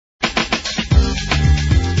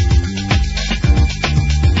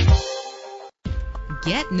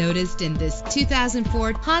Get noticed in this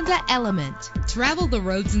 2004 Honda Element. Travel the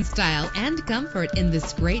roads in style and comfort in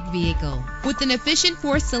this great vehicle. With an efficient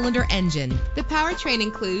 4-cylinder engine, the powertrain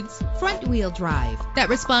includes front-wheel drive that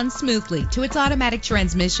responds smoothly to its automatic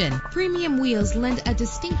transmission. Premium wheels lend a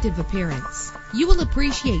distinctive appearance. You will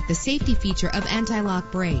appreciate the safety feature of anti-lock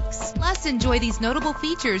brakes. Plus, enjoy these notable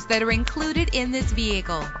features that are included in this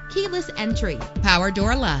vehicle: keyless entry, power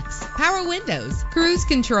door locks, power windows, cruise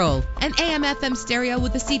control, an AM/FM stereo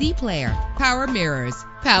with a CD player, power mirrors,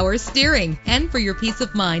 power steering. And for your peace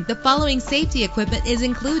of mind, the following safety equipment is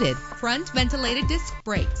included: front ventilated disc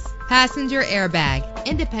brakes, passenger airbag,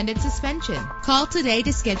 independent suspension. Call today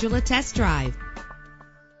to schedule a test drive.